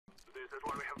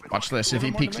Watch this. If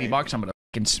he peeks E-box, I'm gonna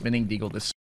fucking spinning deagle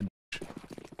this.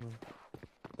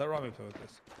 Let Rami play with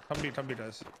this. Tumby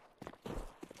does.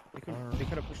 They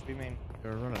could have pushed B main.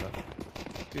 They're running up.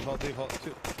 Default.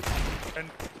 Two. And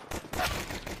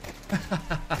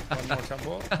one more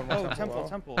temple.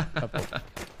 Temple.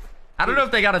 I don't know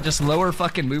if they gotta just lower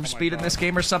fucking move speed in this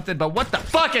game or something, but what the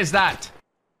fuck is that?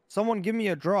 Someone give me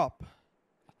a drop.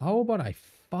 How about I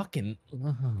fucking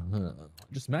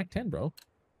just Mac 10, bro?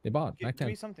 They bought Mac 10.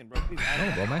 Give me something, bro. Please.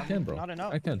 No, bro, Mac 10, bro. Not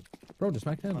enough. Mac 10, bro. Just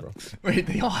Mac 10, bro. Wait,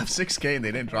 they all have 6K and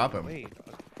they didn't drop him. Wait.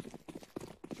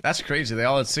 That's crazy. They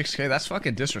all had 6K. That's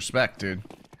fucking disrespect, dude.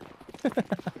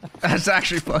 That's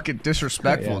actually fucking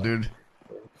disrespectful, dude.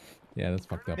 Yeah, that's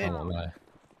fucked up. I won't lie.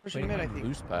 Pushing mid, I think.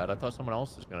 Boost pad. I thought someone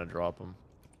else was gonna drop him.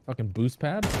 Fucking boost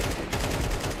pad.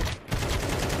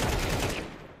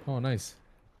 Oh, nice.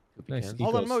 Nice.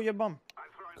 Hold on, Ecos. Mo, you bum.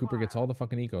 Cooper gets all the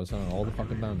fucking ecos, huh? All the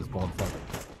fucking bounds, bald fuck.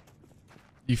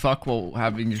 You fuck while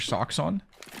having your socks on?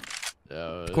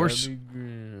 Of course.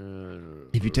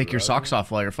 If you take your socks off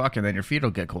while you're fucking, then your feet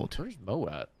will get cold. Where's Mo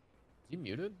at? Is he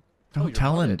muted? Don't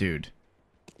tell him, dude.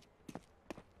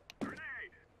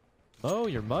 Oh,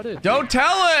 you're mudded. Don't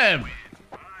tell him!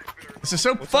 This is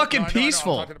so fucking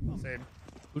peaceful.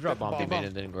 Who dropped bomb B main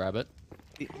and didn't grab it?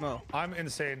 Mo. I'm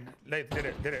insane. Late did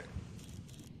it.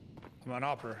 I'm an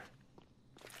opera.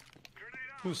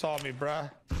 Who saw me, bruh?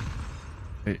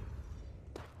 Hey.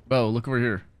 Bo, look over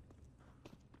here.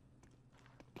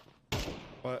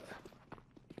 What?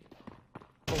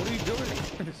 Oh, what are you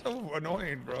doing? It's so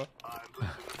annoying, bro.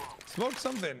 Smoke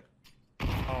something.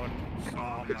 Oh my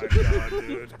god,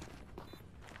 dude.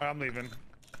 I'm leaving.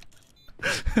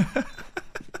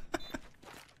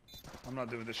 I'm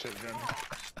not doing this shit again.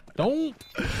 Don't.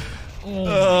 Oh.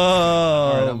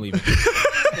 All right, I'm leaving.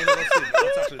 Okay, no, let's leave.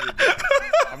 Let's actually leave.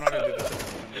 I'm not gonna do this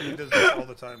anymore. He does this all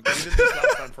the time. He did this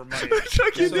last time for money.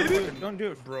 Chuck, you did it. Don't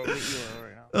do it, bro. You are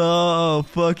right now. Oh,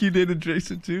 fuck, you did it,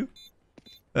 Jason, too?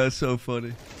 That's so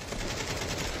funny.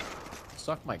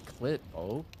 Suck my clit,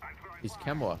 oh. He's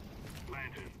Kemwa.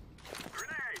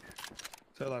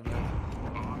 Stay alive, man.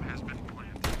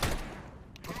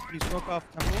 You smoke off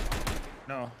temple?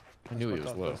 No. I knew he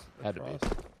was low. Had to be.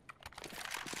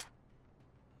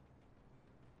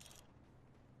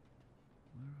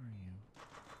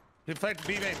 He played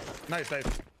B main. Nice.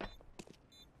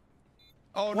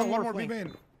 Oh, no, one more B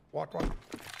main. Walk.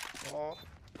 Oh,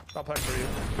 stop playing for you.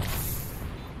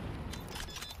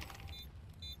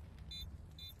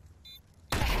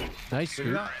 Nice,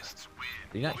 dude.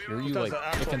 Did he not hear you, like,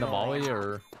 kicking the molly,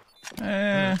 or...?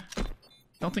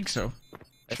 Don't think so.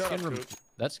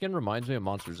 That skin reminds me of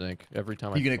Monsters, Inc. every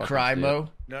time You gonna cry, Mo?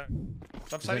 No.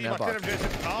 Stop saying you him, Jason.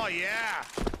 Oh, yeah.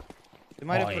 They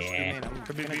might have pushed B main.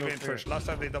 Could be B main first. Last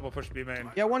time they double pushed B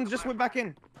main. Yeah, one just went back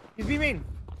in. He's B main.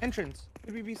 Entrance.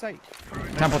 Could be B site.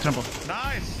 Temple.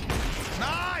 Nice.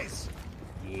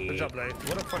 Good job, Lay.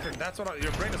 What a fucking... That's what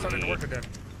your brain is starting to work again.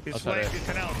 He's flank. He's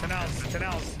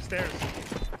canals. Stairs.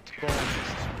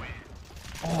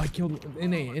 Oh, I killed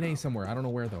NA somewhere. I don't know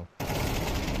where though.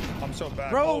 I'm so bad.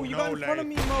 Bro, you got in front of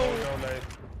me, Mo. Oh, no, Lay.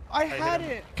 I had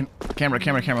it. Camera.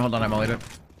 Hold on, I mollied it.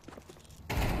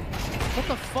 What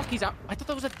the fuck? He's out. I thought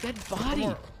that was a dead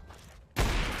body.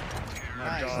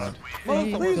 My God.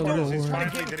 Mo, please don't. He's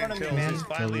finally getting kills. He's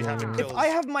finally having kills. If I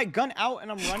have my gun out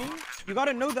and I'm running, you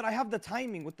gotta know that I have the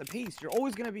timing with the pace. You're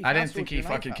always gonna be. I didn't think he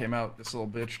fucking came out. This little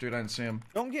bitch, dude. I didn't see him.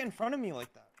 Don't get in front of me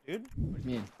like that, dude. What do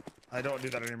you mean? I don't do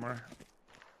that anymore.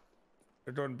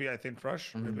 They're doing B, I think,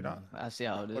 fresh. Maybe not. I see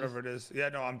how it is. Whatever it is. Yeah,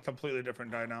 no, I'm a completely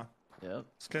different guy now. Yep.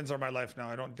 Skins are my life now.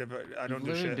 I don't do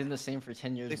You've shit. been the same for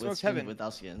 10 years They with smoked skins,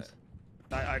 without skins.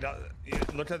 I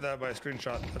look at that by a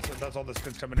screenshot. That's all the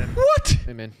skins coming in. What?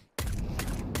 Hey, man.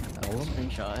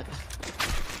 Screenshot.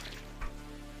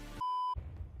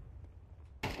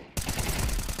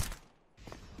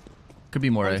 Could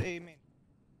be more, One's eh? A main.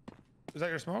 Is that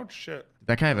your smoke? Shit. Did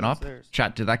that guy have an op? Upstairs.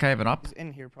 Chat, did that guy have an op? He's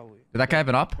in here probably. Did that guy have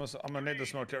an op? I'm gonna need the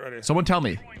smoke. Get ready. Someone tell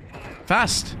me.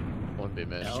 Fast. One B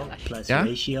mid. L plus Yeah?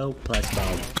 ratio plus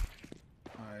bomb.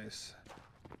 Nice.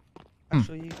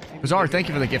 Actually, Bizarre, thank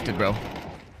you for the gifted, bro.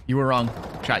 You were wrong.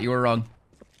 Chat, you were wrong.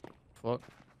 Fuck.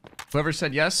 Whoever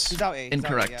said yes, He's out A. He's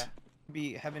incorrect. Out A, yeah.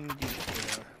 Be heaven B.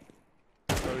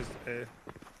 Yeah. So he's A.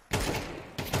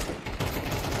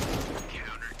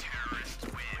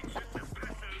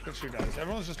 Good shit, guys.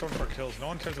 Everyone's just going for kills. No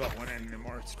one cares about winning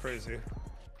anymore. It's crazy.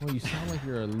 Well, you sound like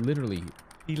you're literally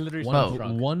He literally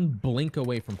one blink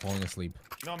away from falling asleep.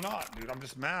 No, I'm not, dude. I'm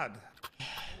just mad.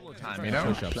 Time, you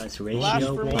know? Flash for me.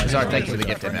 Sorry, thank you for the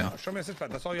gifted, man. Show me a sit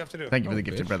pad. That's all you have to do. Thank you for the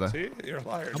gifted, brother. See? You're a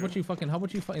liar. How about you fucking,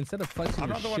 instead of flexing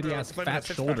your shitty ass fat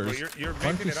sit pad, shoulders, bro. You're why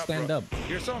don't making you it up, stand bro. up?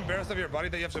 You're so embarrassed of your body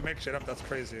that you have to make shit up. That's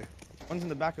crazy. One's in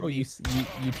the back of Oh, me.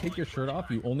 you take your shirt off,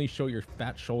 you only show your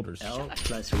fat shoulders. L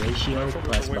plus ratio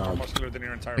plus Way more bob. muscular than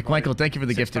your entire McMichael, thank you for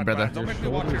the gifted, brother. Don't make me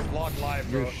watch your vlog live,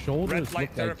 bro. Your shoulders Red light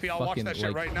look therapy. like I'll watch fucking that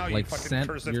shit right now. You like fucking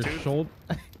cursive your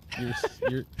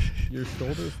dude. your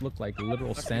shoulders look like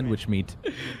literal sandwich meat.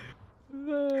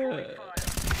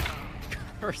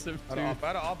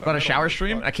 About a shower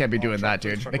stream? I can't be doing that,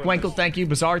 dude. McMichael, thank you.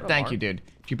 Bizarre, thank you, dude.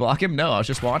 Did you block him? No, I was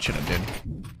just watching him,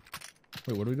 dude.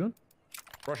 Wait, what are we doing?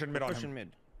 Russian mid on Pushing him.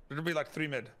 mid. There's gonna be like 3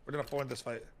 mid. We're gonna win this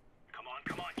fight.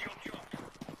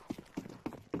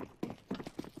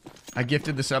 I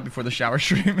gifted this up before the shower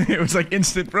stream. It was like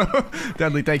instant, bro.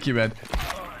 Deadly, thank you, man.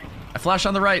 I flash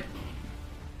on the right.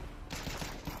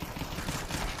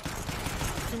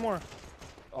 2 more.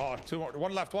 Oh, 2 more.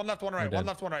 1 left, 1 left, 1 right. 1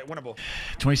 left, 1 right. Winnable.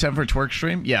 27 for a twerk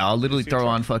stream? Yeah, I'll literally throw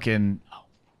on fucking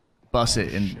bust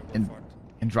it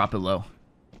and drop it low.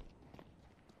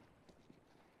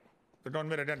 They're going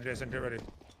mid again, Jason. Get ready.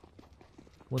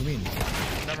 What do you mean?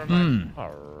 Never mind.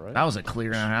 All right. That was a clear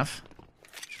and a half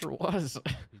Sure was.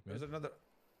 There's another.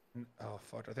 Oh,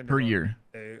 fuck. I think per they're going year.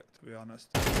 A, to be honest.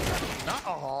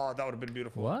 Oh, that would have been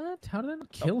beautiful. What? How did I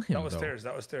not kill him? That was though? stairs.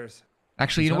 That was stairs.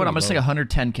 Actually, you know what? I'm gonna say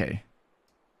 110k.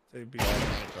 Say B.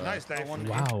 Nice, Dave.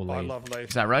 Wow, Oh, I Leif. love life.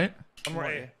 Is that right? 1 more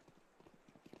A.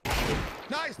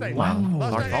 Nice, Dave. Wow, Last night,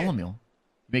 A. Bartholomew. You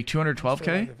make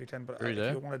 212k? If you can, but Are you if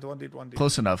there? you want to 1D.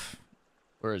 Close enough.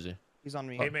 Where is he? He's on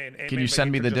me. A main, Can you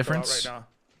send me the difference? Right now.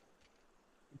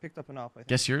 He picked up enough, I think.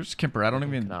 Guess yours, Kimper. I don't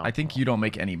even. No. I think you don't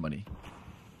make any money.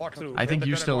 Walk through. I think Did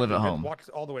you that still done live and at walk. home. Walk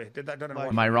all the way. Did that done and walk.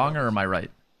 Am I wrong or am I right?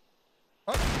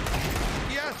 Oh.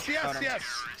 Yes, yes,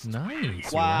 yes.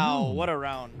 Nice. Wow, what a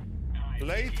round.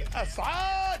 Late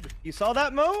Assad. You saw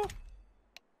that, Mo?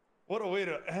 What a way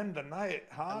to end the night,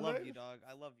 huh? I love Dave? you, dog.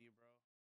 I love you.